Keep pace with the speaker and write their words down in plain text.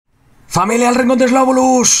Familia del Rincón de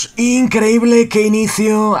Slobulus, increíble, qué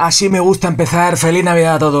inicio, así me gusta empezar. Feliz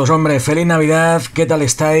Navidad a todos, hombre, feliz Navidad, ¿qué tal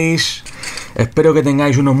estáis? Espero que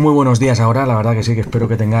tengáis unos muy buenos días ahora, la verdad que sí, que espero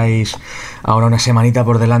que tengáis ahora una semanita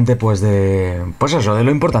por delante, pues eso, de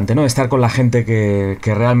lo importante, ¿no? Estar con la gente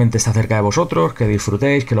que realmente está cerca de vosotros, que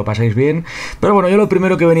disfrutéis, que lo paséis bien. Pero bueno, yo lo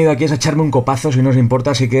primero que he venido aquí es a echarme un copazo, si no os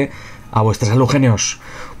importa, así que a vuestra salud, genios.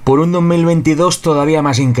 Por un 2022 todavía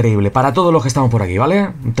más increíble, para todos los que estamos por aquí, ¿vale?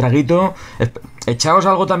 Un traguito, echaos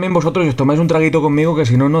algo también vosotros y os tomáis un traguito conmigo, que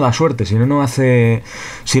si no, no da suerte, si no, no hace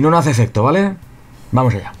efecto, ¿vale?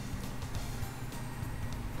 Vamos allá.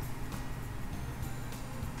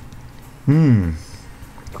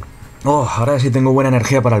 Oh, ahora sí tengo buena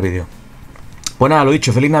energía para el vídeo. Pues nada, lo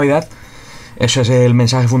dicho, feliz Navidad. Eso es el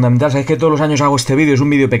mensaje fundamental. Sabéis que todos los años hago este vídeo, es un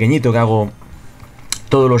vídeo pequeñito que hago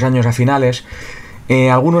todos los años a finales.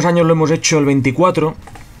 Algunos años lo hemos hecho el 24,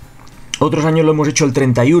 otros años lo hemos hecho el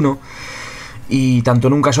 31. Y tanto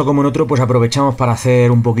en un caso como en otro, pues aprovechamos para hacer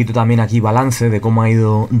un poquito también aquí balance de cómo ha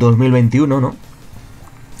ido 2021, ¿no?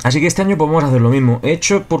 Así que este año pues vamos a hacer lo mismo. He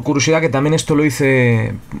hecho por curiosidad, que también esto lo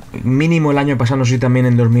hice mínimo el año pasado, no sé si también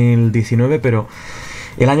en 2019, pero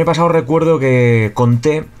el año pasado recuerdo que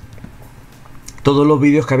conté todos los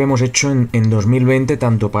vídeos que habíamos hecho en 2020,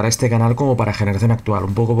 tanto para este canal como para Generación Actual,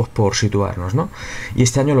 un poco pues por situarnos, ¿no? Y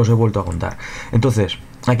este año los he vuelto a contar. Entonces,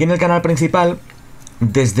 aquí en el canal principal,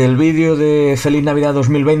 desde el vídeo de Feliz Navidad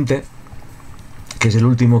 2020, que es el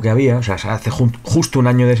último que había, o sea, hace justo un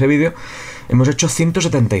año de ese vídeo, hemos hecho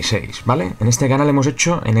 176, ¿vale? En este canal hemos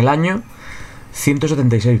hecho, en el año,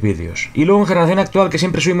 176 vídeos. Y luego en Generación Actual, que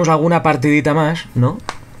siempre subimos alguna partidita más, ¿no?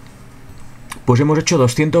 Pues hemos hecho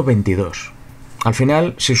 222. Al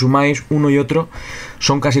final, si sumáis uno y otro,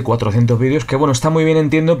 son casi 400 vídeos, que bueno, está muy bien,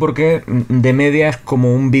 entiendo, porque de media es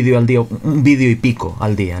como un vídeo al día, un vídeo y pico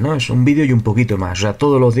al día, ¿no? Es un vídeo y un poquito más. O sea,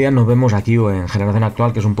 todos los días nos vemos aquí o en Generación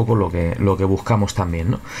Actual, que es un poco lo que buscamos también,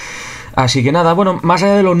 ¿no? Así que nada, bueno, más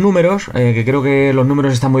allá de los números, que creo que los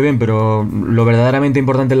números están muy bien, pero lo verdaderamente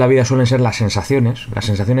importante en la vida suelen ser las sensaciones. Las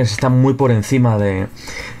sensaciones están muy por encima de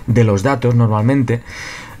los datos normalmente.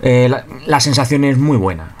 La sensación es muy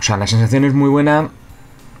buena, o sea, la sensación es muy buena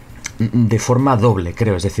de forma doble,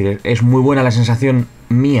 creo. Es decir, es muy buena la sensación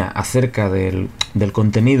mía acerca del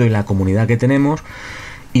contenido y la comunidad que tenemos,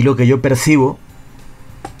 y lo que yo percibo,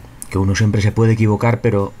 que uno siempre se puede equivocar,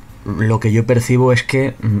 pero lo que yo percibo es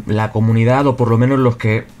que la comunidad, o por lo menos los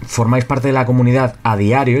que formáis parte de la comunidad a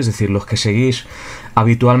diario, es decir, los que seguís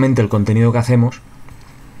habitualmente el contenido que hacemos,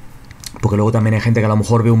 porque luego también hay gente que a lo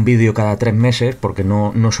mejor ve un vídeo cada 3 meses, porque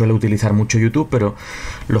no suele utilizar mucho YouTube, pero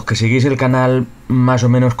los que seguís el canal más o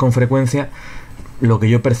menos con frecuencia, lo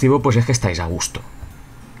que yo percibo pues es que estáis a gusto.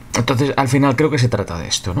 Entonces, al final creo que se trata de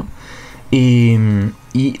esto, ¿no?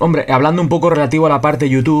 Y hombre, hablando un poco relativo a la parte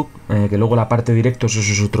YouTube, que luego la parte directos,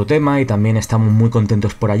 eso es otro tema, y también estamos muy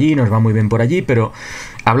contentos por allí, nos va muy bien por allí, pero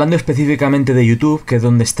hablando específicamente de YouTube, que es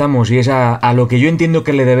donde estamos y es a lo que yo entiendo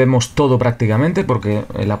que le debemos todo prácticamente, porque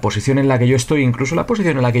la posición en la que yo estoy, incluso la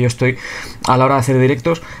posición en la que yo estoy a la hora de hacer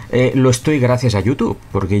directos, lo estoy gracias a YouTube,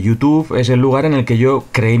 porque YouTube es el lugar en el que yo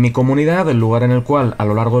creé mi comunidad, el lugar en el cual a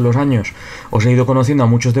lo largo de los años os he ido conociendo a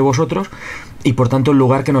muchos de vosotros, y por tanto el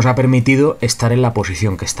lugar que nos ha permitido estar en la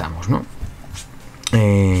posición que estamos, ¿no?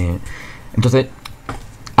 Entonces,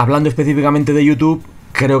 hablando específicamente de YouTube,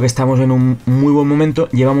 creo que estamos en un muy buen momento.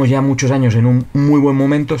 Llevamos ya muchos años en un muy buen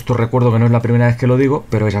momento. Esto recuerdo que no es la primera vez que lo digo,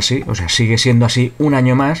 pero es así, o sea, sigue siendo así un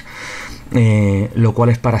año más, lo cual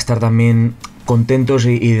es para estar también contentos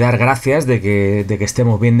y dar gracias de que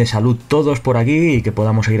estemos bien de salud todos por aquí y que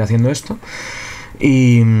podamos seguir haciendo esto.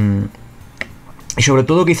 Y sobre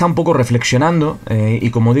todo quizá un poco reflexionando, y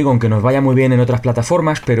como digo, aunque nos vaya muy bien en otras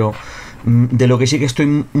plataformas, pero de lo que sí que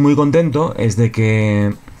estoy muy contento es de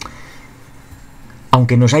que,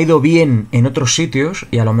 aunque nos ha ido bien en otros sitios,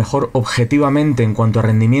 y a lo mejor objetivamente en cuanto a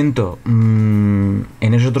rendimiento, en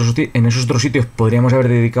esos otros sitios podríamos haber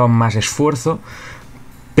dedicado más esfuerzo,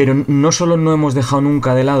 pero no solo no hemos dejado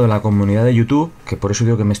nunca de lado la comunidad de YouTube, que por eso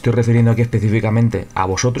digo que me estoy refiriendo aquí específicamente a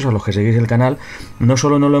vosotros, a los que seguís el canal, no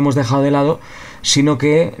solo no lo hemos dejado de lado, sino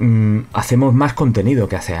que hacemos más contenido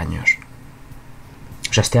que hace años.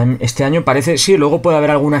 O sea, este año parece, sí, luego puede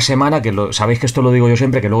haber alguna semana, que sabéis que esto lo digo yo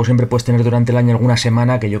siempre, que luego siempre puedes tener durante el año alguna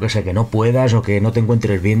semana que yo que sé, que no puedas o que no te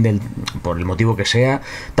encuentres bien por el motivo que sea,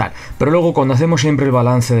 tal. Pero luego cuando hacemos siempre el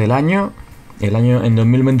balance del año, en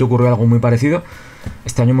 2020 ocurrió algo muy parecido.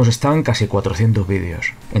 Este año hemos estado en casi 400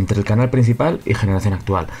 vídeos, entre el canal principal y Generación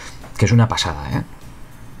Actual, que es una pasada, ¿eh?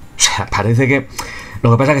 O sea, parece que...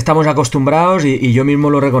 Lo que pasa es que estamos acostumbrados, y yo mismo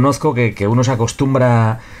lo reconozco, que uno se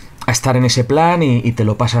acostumbra a estar en ese plan y te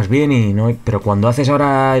lo pasas bien y no. Pero cuando haces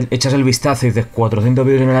ahora, echas el vistazo y dices 400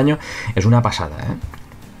 vídeos en el año, es una pasada, ¿eh?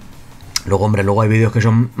 Luego, hombre, luego hay vídeos que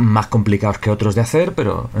son más complicados que otros de hacer,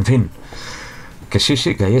 pero, en fin. Que sí,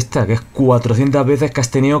 que ahí está, que es 400 veces que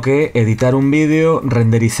has tenido que editar un vídeo,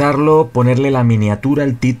 renderizarlo, ponerle la miniatura,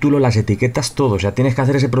 el título, las etiquetas, todo. O sea, tienes que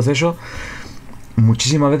hacer ese proceso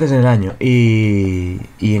muchísimas veces en el año. Y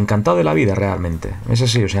encantado de la vida, realmente. Es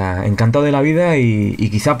así, o sea, encantado de la vida y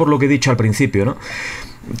quizá por lo que he dicho al principio, ¿no?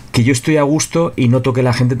 Que yo estoy a gusto y noto que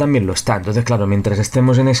la gente también lo está. Entonces, claro, mientras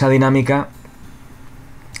estemos en esa dinámica,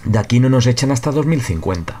 de aquí no nos echan hasta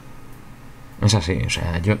 2050. Es así, o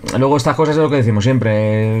sea, luego estas cosas es lo que decimos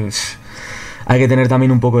siempre. Hay que tener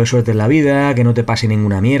también un poco de suerte en la vida, que no te pase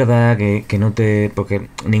ninguna mierda, que no te. Porque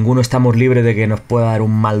ninguno estamos libres de que nos pueda dar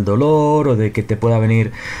un mal dolor o de que te pueda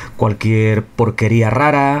venir cualquier porquería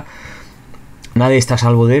rara. Nadie está a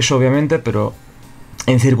salvo de eso, obviamente, pero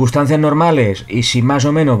en circunstancias normales y si más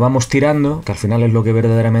o menos vamos tirando, que al final es lo que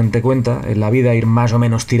verdaderamente cuenta en la vida, ir más o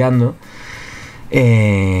menos tirando.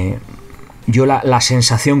 Yo la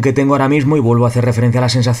sensación que tengo ahora mismo, y vuelvo a hacer referencia a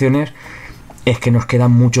las sensaciones, es que nos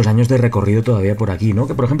quedan muchos años de recorrido todavía por aquí, ¿no?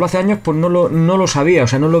 Que por ejemplo hace años pues no lo sabía, o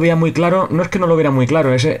sea, no lo veía muy claro, no es que no lo viera muy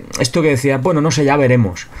claro, esto que decía, bueno, no sé, ya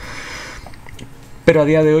veremos. Pero a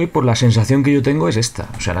día de hoy, pues la sensación que yo tengo es esta,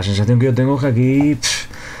 o sea, la sensación que yo tengo es que aquí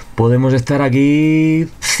podemos estar aquí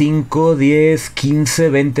 5, 10, 15,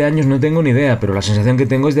 20 años, no tengo ni idea, pero la sensación que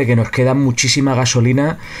tengo es de que nos queda muchísima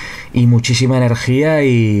gasolina y muchísima energía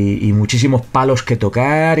y muchísimos palos que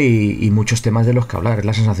tocar y muchos temas de los que hablar, es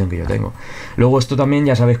la sensación que yo tengo. Luego esto también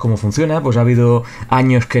ya sabéis cómo funciona, pues ha habido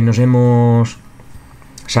años que nos hemos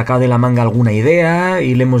sacado de la manga alguna idea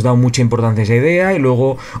y le hemos dado mucha importancia a esa idea y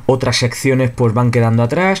luego otras secciones pues van quedando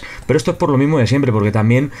atrás, pero esto es por lo mismo de siempre, porque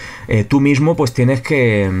también tú mismo pues tienes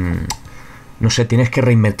que no sé, tienes que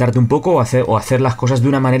reinventarte un poco o hacer las cosas de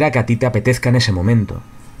una manera que a ti te apetezca en ese momento,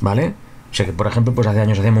 ¿vale? O sea que, por ejemplo, pues hace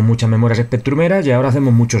años hacemos muchas memorias espectrumeras y ahora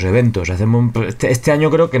hacemos muchos eventos. Este año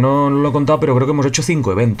creo que no lo he contado, pero creo que hemos hecho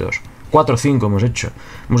 5 eventos. 4 o 5 hemos hecho.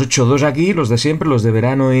 Hemos hecho 2 aquí, los de siempre, los de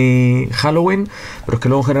verano y Halloween, pero es que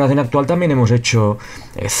luego en generación actual también hemos hecho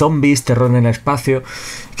zombies, terror en el espacio.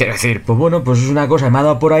 Quiero decir, pues bueno, pues es una cosa, me ha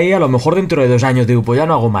dado por ahí, a lo mejor dentro de 2 años digo, pues ya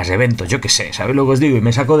no hago más eventos, yo qué sé, ¿sabéis lo que os digo? Y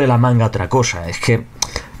me saco de la manga otra cosa, es que...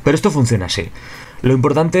 Pero esto funciona así. Lo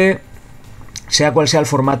importante, sea cual sea el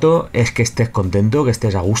formato, es que estés contento, que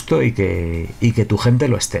estés a gusto y que tu gente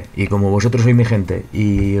lo esté. Y como vosotros sois mi gente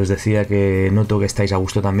y os decía que noto que estáis a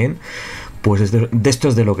gusto también, pues de esto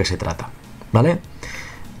es de lo que se trata, ¿vale?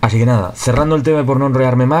 Así que nada, cerrando el tema por no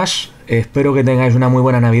enrollarme más, espero que tengáis una muy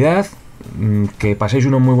buena Navidad, que paséis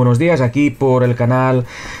unos muy buenos días. Aquí por el canal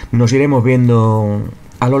nos iremos viendo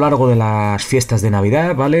a lo largo de las fiestas de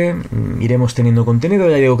Navidad, ¿vale? Iremos teniendo contenido,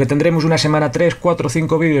 ya digo que tendremos una semana 3, 4,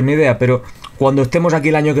 5 vídeos, ni idea, pero cuando estemos aquí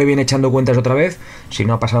el año que viene echando cuentas otra vez, si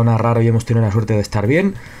no ha pasado nada raro y hemos tenido la suerte de estar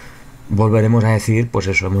bien, volveremos a decir, pues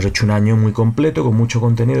eso, hemos hecho un año muy completo, con mucho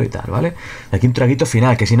contenido y tal, ¿vale? Aquí un traguito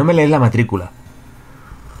final, que si no me lees la matrícula.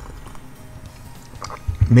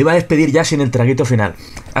 Me iba a despedir ya sin el traguito final.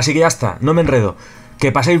 Así que ya está, no me enredo.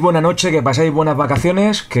 Que paséis buena noche, que paséis buenas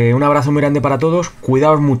vacaciones, que un abrazo muy grande para todos,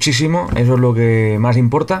 cuidaos muchísimo, eso es lo que más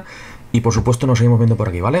importa, y por supuesto nos seguimos viendo por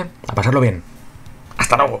aquí, ¿vale? A pasarlo bien.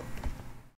 Hasta luego.